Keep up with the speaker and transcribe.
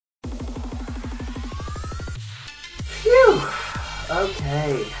Phew!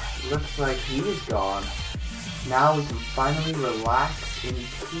 Okay, looks like he's gone. Now we can finally relax in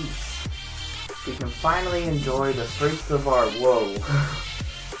peace. We can finally enjoy the fruits of our... Whoa.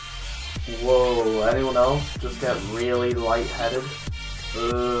 Whoa, anyone else just get really lightheaded?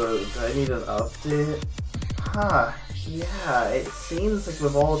 Do I need an update? Huh, yeah, it seems like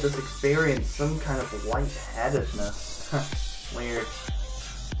with all of this experience, some kind of lightheadedness. Weird.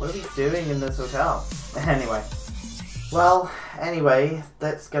 What are we doing in this hotel? Anyway,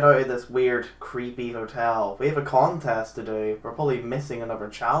 let's get out of this weird, creepy hotel. We have a contest to do. We're probably missing another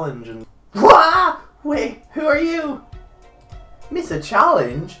challenge and... Wah! Wait, who are you? Miss a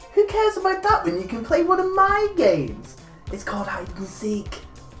challenge? Who cares about that when you can play one of my games? It's called hide and seek.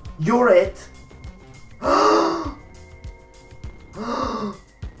 You're it.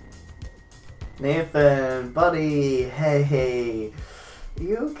 Nathan, buddy, hey.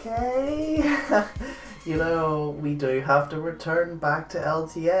 You okay? You know, we do have to return back to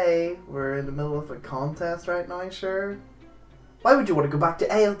LTA. We're in the middle of a contest right now, sure. Why would you want to go back to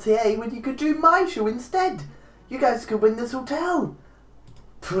LTA when you could do my show instead? You guys could win this hotel.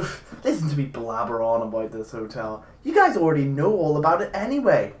 Listen to me blabber on about this hotel. You guys already know all about it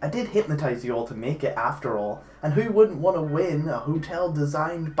anyway. I did hypnotize you all to make it after all. And who wouldn't want to win a hotel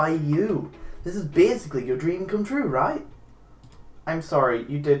designed by you? This is basically your dream come true, right? I'm sorry,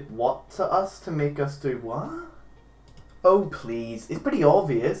 you did what to us to make us do what? Oh please, it's pretty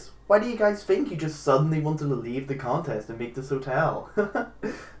obvious. Why do you guys think you just suddenly wanted to leave the contest and make this hotel?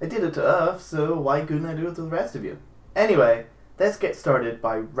 I did it to Earth, so why couldn't I do it to the rest of you? Anyway, let's get started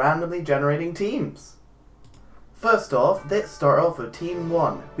by randomly generating teams. First off, let's start off with Team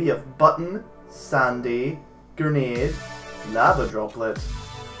 1. We have Button, Sandy, Grenade, Lava Droplet,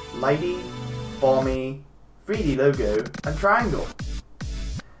 Lighty, Bomby, 3D Logo, and Triangle.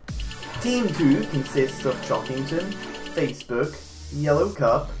 Team 2 consists of Chalkington, Facebook, Yellow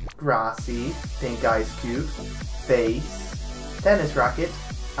Cup, Grassy, Pink Ice Cube, Face, Tennis Racket,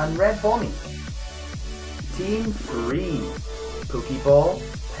 and Red Bomby. Team 3 Pokeball,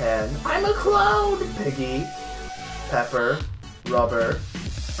 Pen, I'm a Cloud, Piggy, Pepper, Rubber,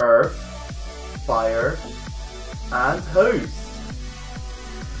 Earth, Fire, and Host.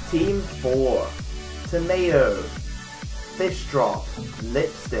 Team 4 Tomato, Fish Drop,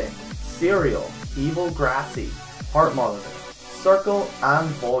 Lipstick, Cereal, Evil Grassy, Heart Monitor, Circle, and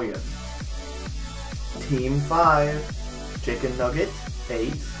Volume. Team 5 Chicken Nugget,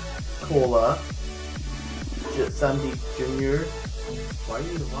 Ace, Cola, Sandy Jr. Why are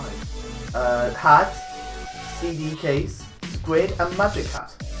you alive? Hat, CD Case, Squid, and Magic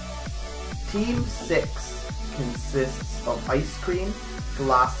Hat. Team 6 consists of Ice Cream,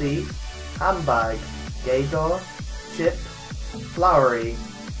 Glassy, Handbag, Gaydar, Chip, Flowery,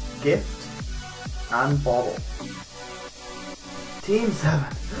 Gift, and Bottle. Team 7.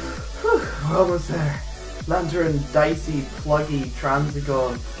 Whew, we're almost there. Lantern, Dicey, Pluggy,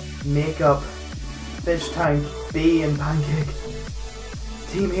 Transigon, Makeup, Fish Tank, Bee, and Pancake.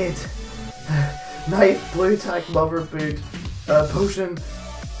 Team 8. Knife, Blue Tack, Lover Boot, Potion,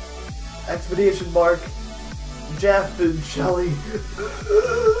 Expedition Mark, Jeff, and Shelly.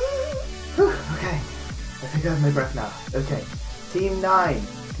 Okay, I think I have my breath now. Okay, Team 9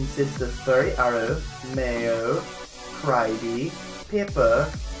 consists of Furry Arrow, Mayo, Cryby, Paper,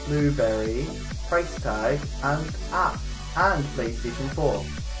 Blueberry, Price Tag, and App, and PlayStation 4.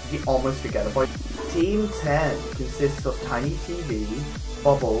 You almost forget about. Team 10 consists of Tiny TV,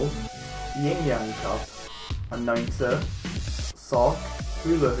 Bubble, Yin Yang Cup, Announcer, Sock,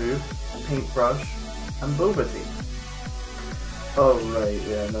 Hula Hoop, Paintbrush, and Boba Tea. Oh right,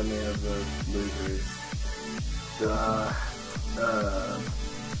 yeah, and then we have the losers. Yeah.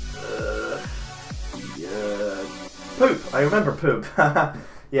 Poop! I remember Poop.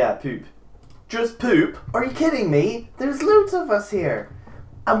 Yeah, Poop. Just Poop? Are you kidding me? There's loads of us here.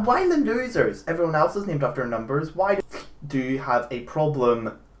 And why the losers? Everyone else is named after numbers. Why do you have a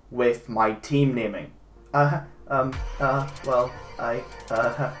problem with my team naming? No,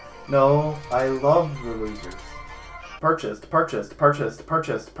 I love the losers. Purchased.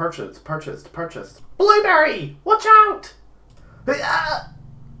 Blueberry! Watch out!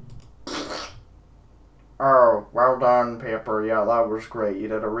 Oh, well done, Paper. Yeah, that was great. You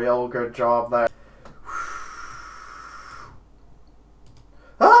did a real good job there.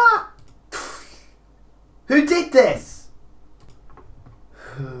 Ah! Who did this?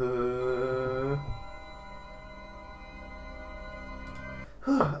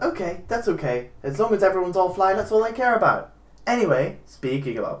 Okay, that's okay. As long as everyone's all flying, that's all I care about. Anyway,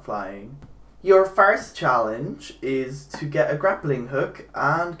 speaking about flying, Your first challenge is to get a grappling hook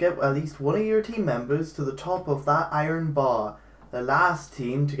and get at least one of your team members to the top of that iron bar. The last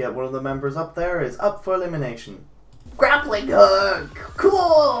team to get one of the members up there is up for elimination. Grappling hook!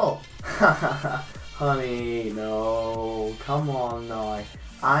 Cool! Honey, no. Come on now.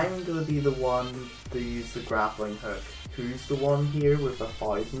 I'm gonna be the one to use the grappling hook. Who's the one here with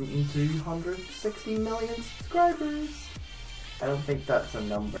 1,260 million subscribers? I don't think that's a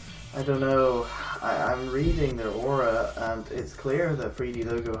number. I don't know. I'm reading their aura and it's clear that 3D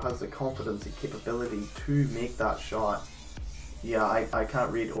Logo has the confidence and capability to make that shot. Yeah, I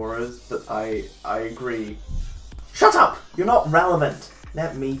can't read auras, but I agree. Shut up! You're not relevant!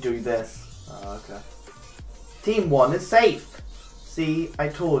 Let me do this. Okay. Team 1 is safe! See, I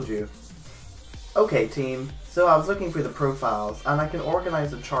told you. Okay, team. So I was looking through the profiles, and I can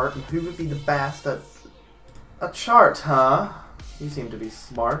organize a chart on who would be the best at... A chart, huh? You seem to be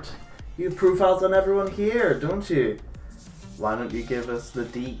smart. You have profiles on everyone here, don't you? Why don't you give us the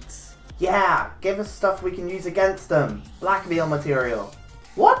deets? Yeah, give us stuff we can use against them. Blackmail material.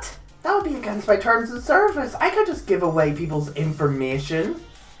 What? That would be against my terms of service. I could just give away people's information.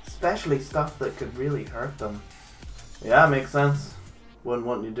 Especially stuff that could really hurt them. Yeah, makes sense. Wouldn't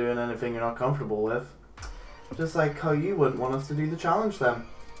want you doing anything you're not comfortable with. Just like how you wouldn't want us to do the challenge then.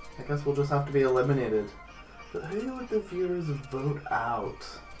 I guess we'll just have to be eliminated. But who would the viewers vote out?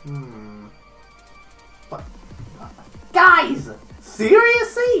 What? Guys!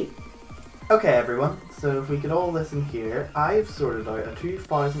 Seriously? Okay everyone, so if we could all listen here, I've sorted out a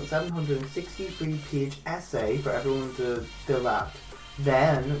 2,763 page essay for everyone to fill out.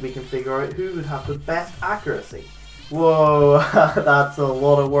 Then we can figure out who would have the best accuracy. Whoa, that's a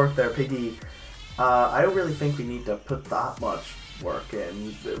lot of work there, Piggy. I don't really think we need to put that much work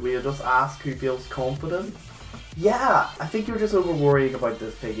in. We'll just ask who feels confident. Yeah, I think you're just over worrying about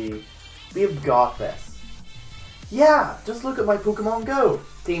this, Piggy. We have got this. Yeah, just look at my Pokemon Go.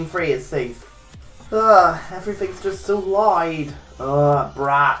 Team 3 is safe. Everything's just so loud.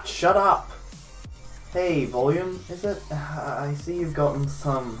 Brat, shut up. Hey, volume, is it? I see you've gotten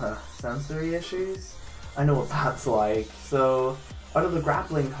some sensory issues. I know what that's like. So, out of the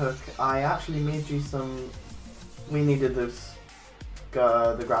grappling hook, I actually made you some... We needed this...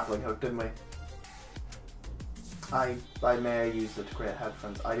 the grappling hook, didn't we? I may have used it to create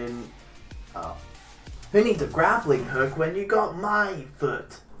headphones. I didn't... Oh. Who needs a grappling hook when you got my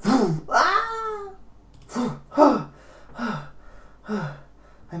foot? I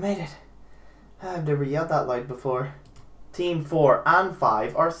made it. I've never yelled that loud before. Team 4 and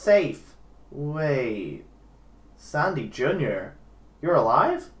 5 are safe. Wait. Sandy Jr.? You're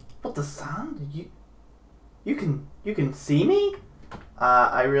alive? What the sand? You can see me?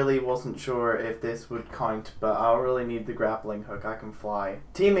 I really wasn't sure if this would count, but I'll really need the grappling hook. I can fly.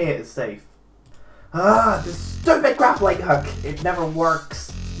 Teammate is safe. This stupid grappling hook! It never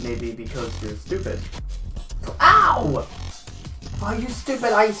works. Maybe because you're stupid. Ow! Oh, you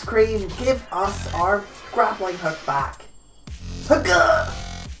stupid ice cream! Give us our grappling hook back!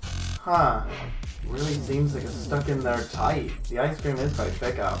 Huh. Really seems like it's stuck in there tight. The ice cream is quite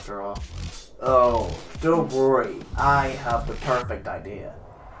thick after all. Oh, don't worry. I have the perfect idea.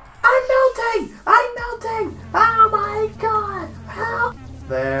 I'm melting! I'm melting! Oh my god! Help!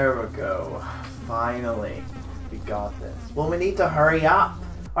 There we go. Finally. We got this. Well, we need to hurry up.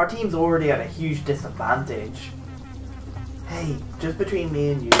 Our team's already at a huge disadvantage. Hey, just between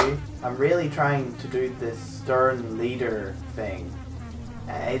me and you, I'm really trying to do this stern leader thing.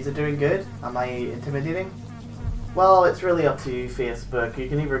 Is it doing good? Am I intimidating? Well, it's really up to you, Facebook. You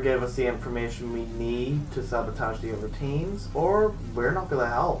can either give us the information we need to sabotage the other teams, or we're not going to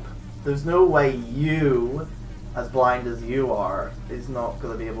help. There's no way you, as blind as you are, is not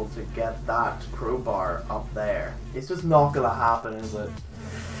going to be able to get that crowbar up there. It's just not going to happen, is it?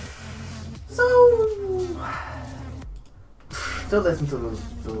 So... don't listen to those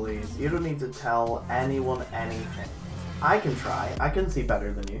bullies. You don't need to tell anyone anything. I can try. I can see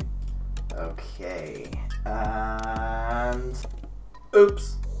better than you. Okay. And...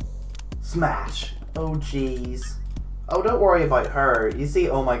 oops. Smash. Oh jeez. Oh, don't worry about her. You see,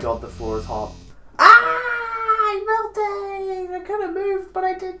 oh my god, the floor is hot. Ah! I'm melting! I could have moved, but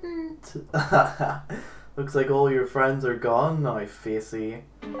I didn't. Looks like all your friends are gone now, Facey.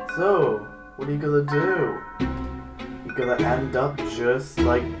 So, what are you gonna do? You gonna end up just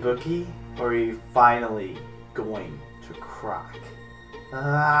like Bookie? Or are you finally going to crack?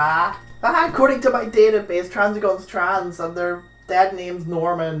 According to my database, Transagon's trans and their dad name's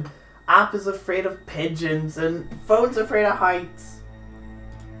Norman. App is afraid of pigeons and phone's afraid of heights.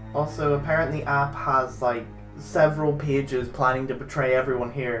 Also, apparently App has like several pages planning to betray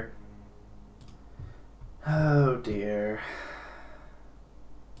everyone here. Oh dear.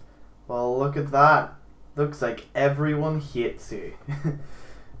 Well, look at that. Looks like everyone hates you.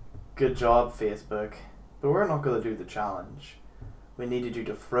 Good job, Facebook. But we're not going to do the challenge. We needed you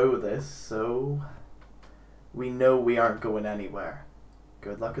to throw this, so we know we aren't going anywhere.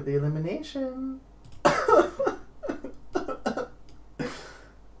 Good luck at the elimination.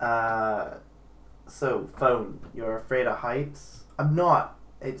 So, phone, you're afraid of heights? I'm not.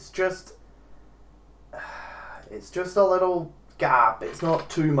 It's just a little gap. It's not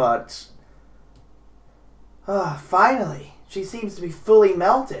too much. Ah, finally. She seems to be fully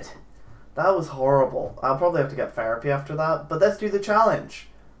melted. That was horrible. I'll probably have to get therapy after that. But let's do the challenge.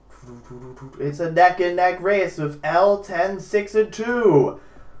 It's a neck and neck race with L10, 6 and 2.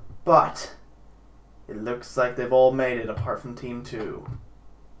 But it looks like they've all made it apart from Team 2.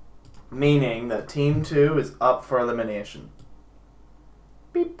 Meaning that Team 2 is up for elimination.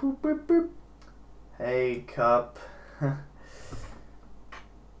 Beep boop boop boop. Hey, Cup.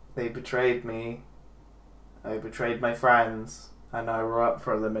 They betrayed me. I betrayed my friends. And now we're up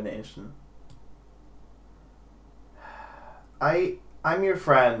for elimination. I'm your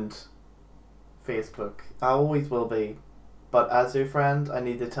friend, Facebook. I always will be. But as your friend, I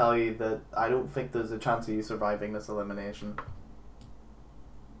need to tell you that I don't think there's a chance of you surviving this elimination.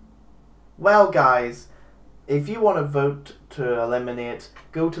 Well, guys, if you want to vote to eliminate,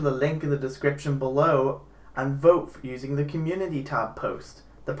 go to the link in the description below and vote using the community tab post.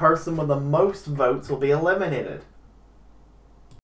 The person with the most votes will be eliminated.